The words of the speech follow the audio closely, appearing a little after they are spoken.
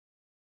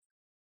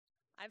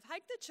I've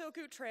hiked the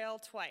Chilkoot Trail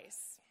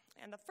twice,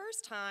 and the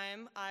first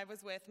time I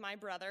was with my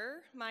brother,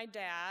 my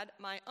dad,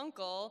 my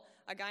uncle,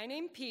 a guy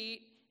named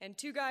Pete, and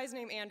two guys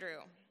named Andrew.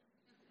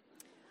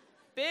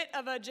 Bit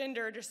of a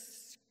gender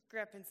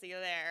discrepancy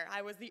there.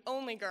 I was the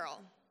only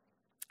girl.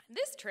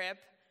 This trip,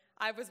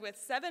 I was with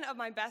 7 of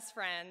my best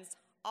friends,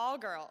 all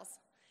girls.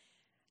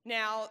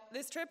 Now,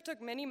 this trip took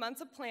many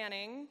months of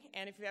planning,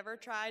 and if you ever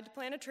tried to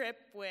plan a trip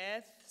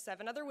with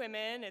 7 other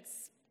women,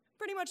 it's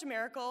pretty much a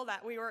miracle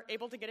that we were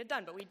able to get it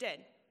done, but we did.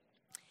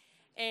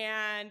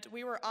 And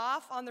we were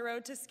off on the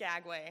road to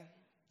Skagway.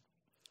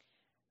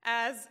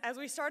 As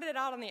we started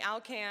out on the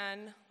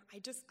Alcan,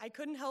 I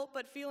couldn't help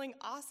but feeling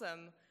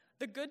awesome.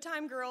 The Good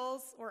Time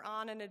girls were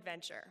on an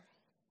adventure.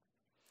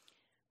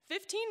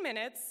 15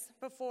 minutes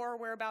before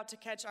we're about to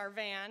catch our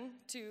van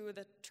to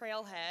the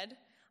trailhead,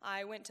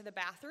 I went to the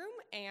bathroom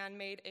and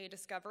made a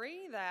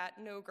discovery that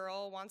no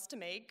girl wants to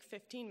make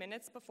 15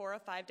 minutes before a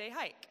 5-day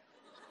hike.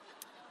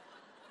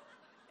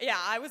 Yeah,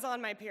 I was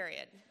on my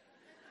period.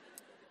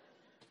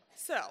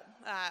 So,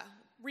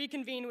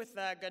 reconvened with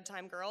the Good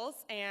Time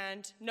girls,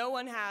 and no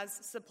one has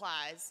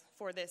supplies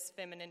for this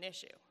feminine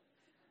issue.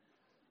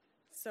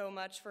 So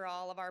much for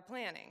all of our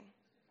planning.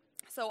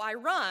 So I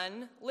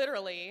run,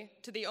 literally,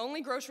 to the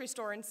only grocery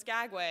store in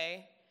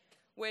Skagway,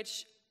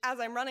 which, as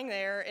I'm running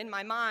there, in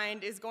my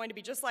mind, is going to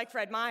be just like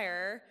Fred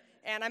Meyer,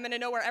 and I'm going to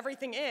know where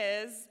everything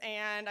is,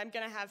 and I'm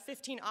going to have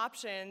 15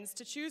 options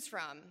to choose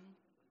from.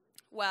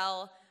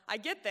 Well, I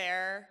get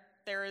there,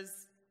 there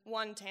is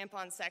one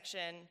tampon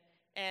section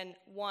and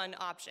one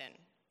option,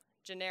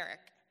 generic.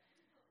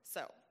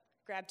 So,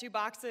 grab 2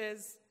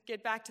 boxes,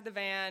 get back to the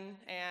van,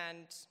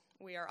 and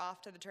we are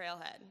off to the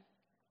trailhead.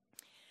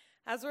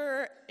 As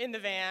we're in the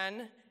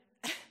van,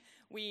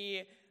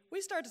 we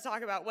start to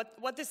talk about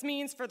what this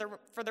means for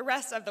the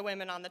rest of the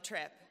women on the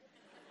trip,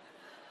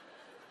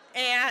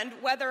 and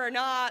whether or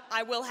not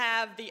I will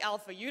have the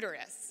alpha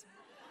uterus.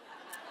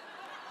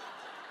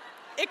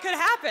 It could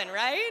happen,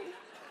 right?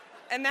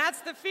 And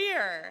that's the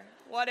fear.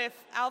 What if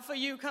Alpha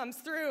U comes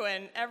through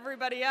and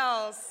everybody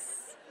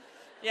else?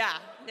 Yeah,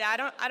 I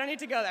don't need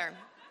to go there.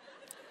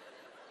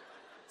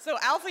 So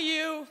Alpha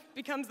U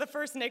becomes the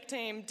first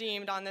nickname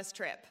deemed on this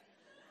trip.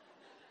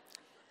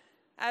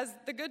 As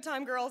the Good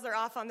Time girls are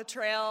off on the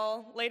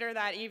trail later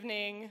that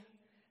evening,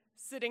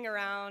 sitting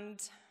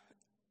around,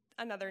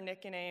 another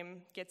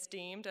nickname gets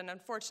deemed. An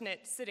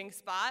unfortunate sitting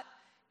spot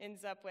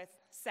ends up with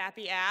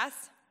sappy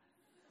ass.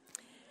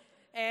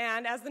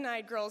 And as the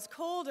night grows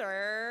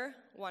colder,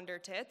 wonder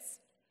tits.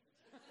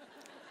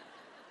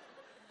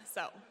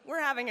 So,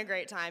 we're having a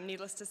great time,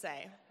 needless to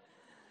say.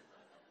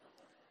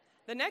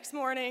 The next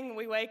morning,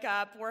 we wake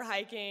up, we're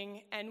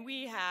hiking, and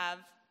we have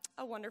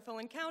a wonderful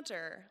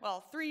encounter.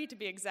 Well, 3 to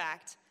be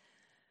exact.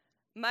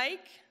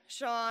 Mike,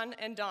 Sean,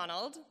 and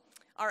Donald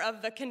are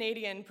of the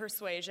Canadian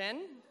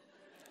persuasion,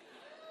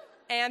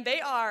 and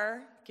they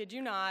are, kid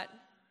you not,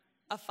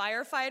 a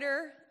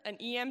firefighter, an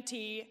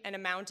EMT, and a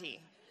Mountie.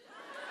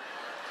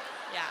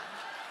 Yeah.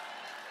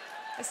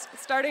 It's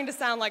starting to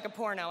sound like a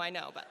porno, I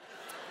know, but.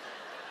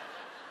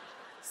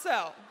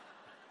 So,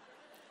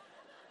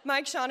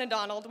 Mike, Sean, and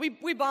Donald,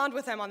 we bond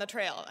with them on the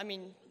trail. I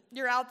mean,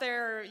 you're out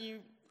there,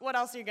 what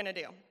else are you gonna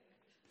do?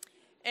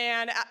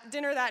 And at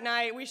dinner that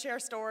night, we share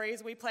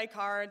stories, we play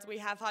cards, we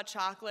have hot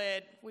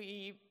chocolate,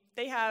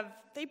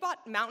 they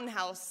bought Mountain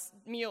House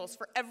meals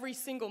for every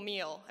single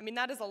meal. I mean,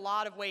 that is a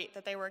lot of weight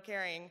that they were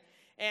carrying.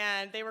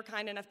 And they were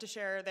kind enough to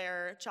share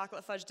their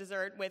chocolate fudge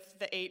dessert with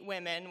the 8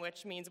 women,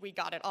 which means we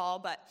got it all,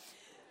 but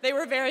they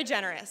were very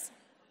generous.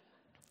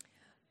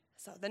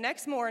 So the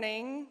next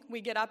morning,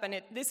 we get up,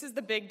 and this is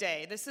the big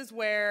day. This is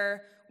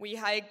where we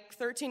hike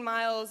 13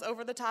 miles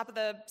over the top of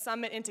the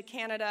summit into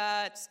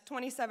Canada. It's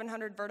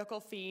 2,700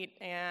 vertical feet,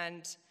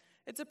 and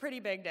it's a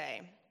pretty big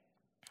day.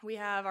 We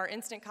have our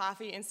instant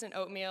coffee, instant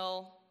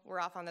oatmeal.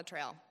 We're off on the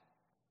trail.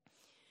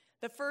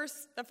 The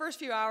first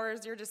few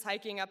hours, you're just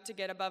hiking up to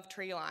get above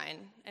tree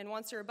line. And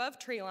once you're above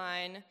tree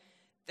line,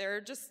 there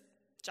are just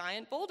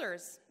giant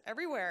boulders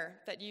everywhere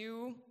that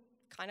you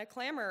kind of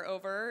clamber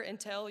over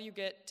until you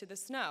get to the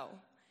snow.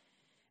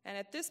 And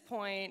at this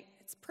point,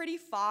 it's pretty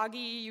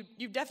foggy.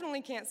 You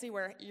definitely can't see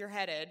where you're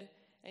headed.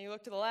 And you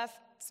look to the left,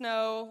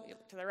 snow. You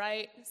look to the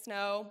right,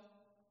 snow.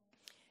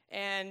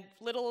 And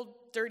little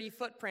dirty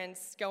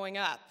footprints going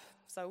up.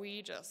 So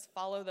we just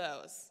follow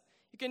those.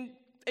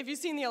 If you've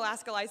seen the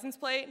Alaska license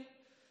plate,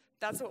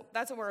 that's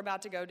what we're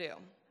about to go do.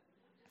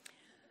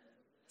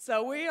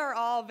 So we are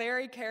all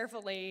very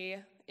carefully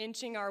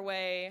inching our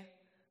way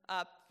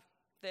up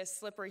this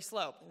slippery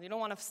slope. We don't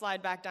want to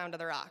slide back down to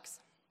the rocks.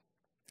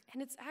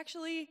 And it's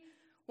actually,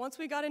 once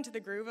we got into the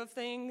groove of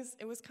things,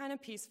 it was kind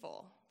of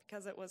peaceful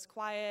because it was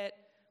quiet.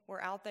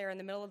 We're out there in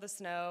the middle of the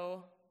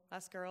snow,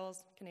 us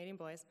girls, Canadian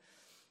boys.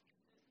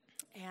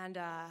 And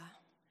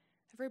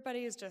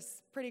everybody is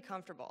just pretty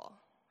comfortable,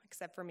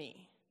 except for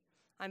me.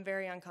 I'm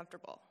very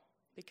uncomfortable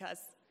because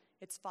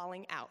it's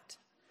falling out.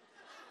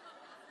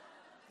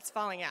 It's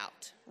falling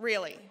out,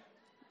 really.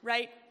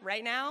 Right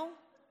now,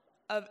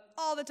 of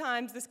all the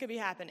times this could be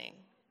happening.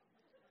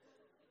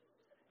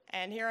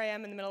 And here I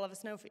am in the middle of a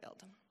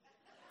snowfield.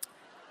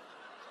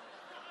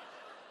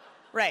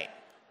 Right.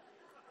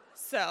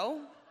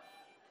 So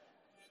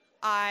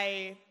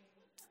I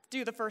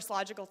do the first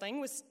logical thing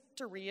was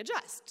to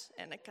readjust,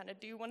 and I kind of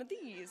do one of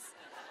these.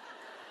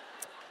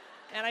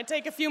 And I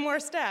take a few more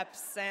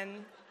steps, and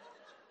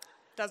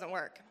it doesn't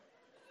work.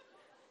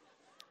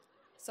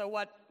 So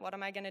what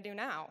am I gonna do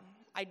now?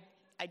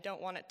 I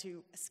don't want it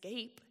to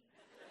escape.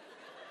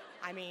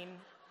 I mean,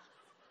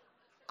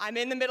 I'm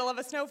in the middle of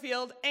a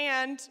snowfield,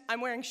 and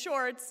I'm wearing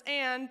shorts,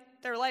 and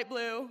they're light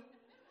blue.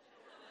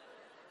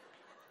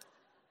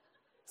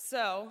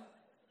 So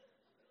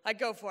I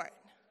go for it.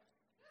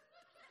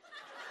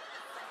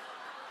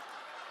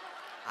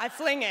 I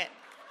fling it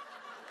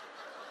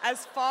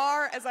as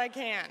far as I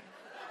can.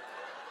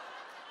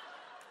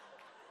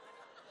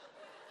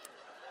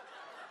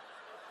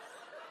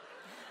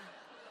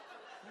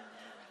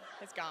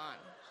 It's gone.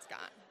 It's gone.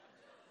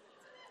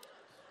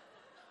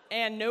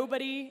 And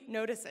nobody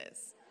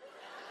notices.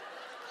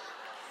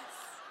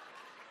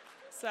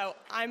 So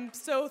I'm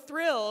so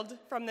thrilled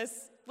from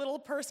this little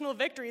personal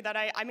victory that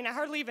I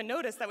hardly even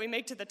noticed that we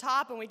make to the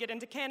top and we get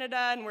into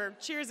Canada and we're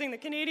cheersing the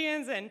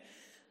Canadians and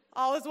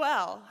all is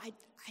well.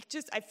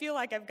 I feel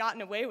like I've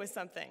gotten away with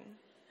something.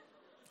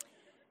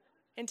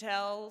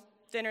 Until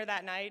dinner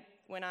that night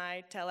when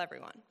I tell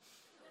everyone.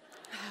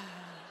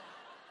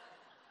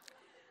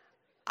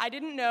 I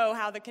didn't know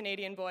how the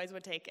Canadian boys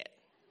would take it,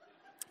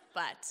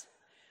 but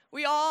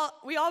we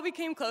all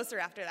became closer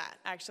after that,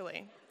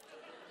 actually.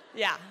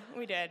 Yeah,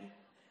 we did.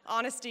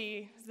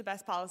 Honesty is the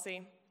best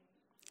policy.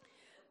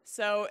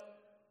 So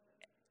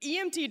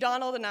EMT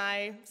Donald and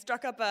I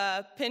struck up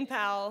a pen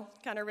pal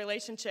kind of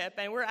relationship,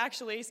 and we're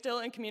actually still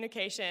in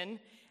communication.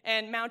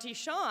 And Mountie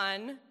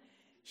Sean,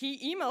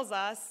 he emails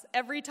us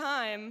every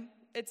time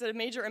it's a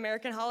major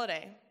American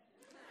holiday.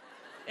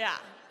 Yeah.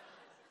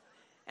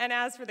 And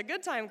as for the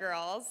Good Time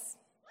Girls,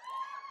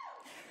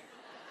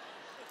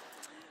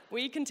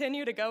 we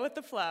continue to go with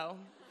the flow.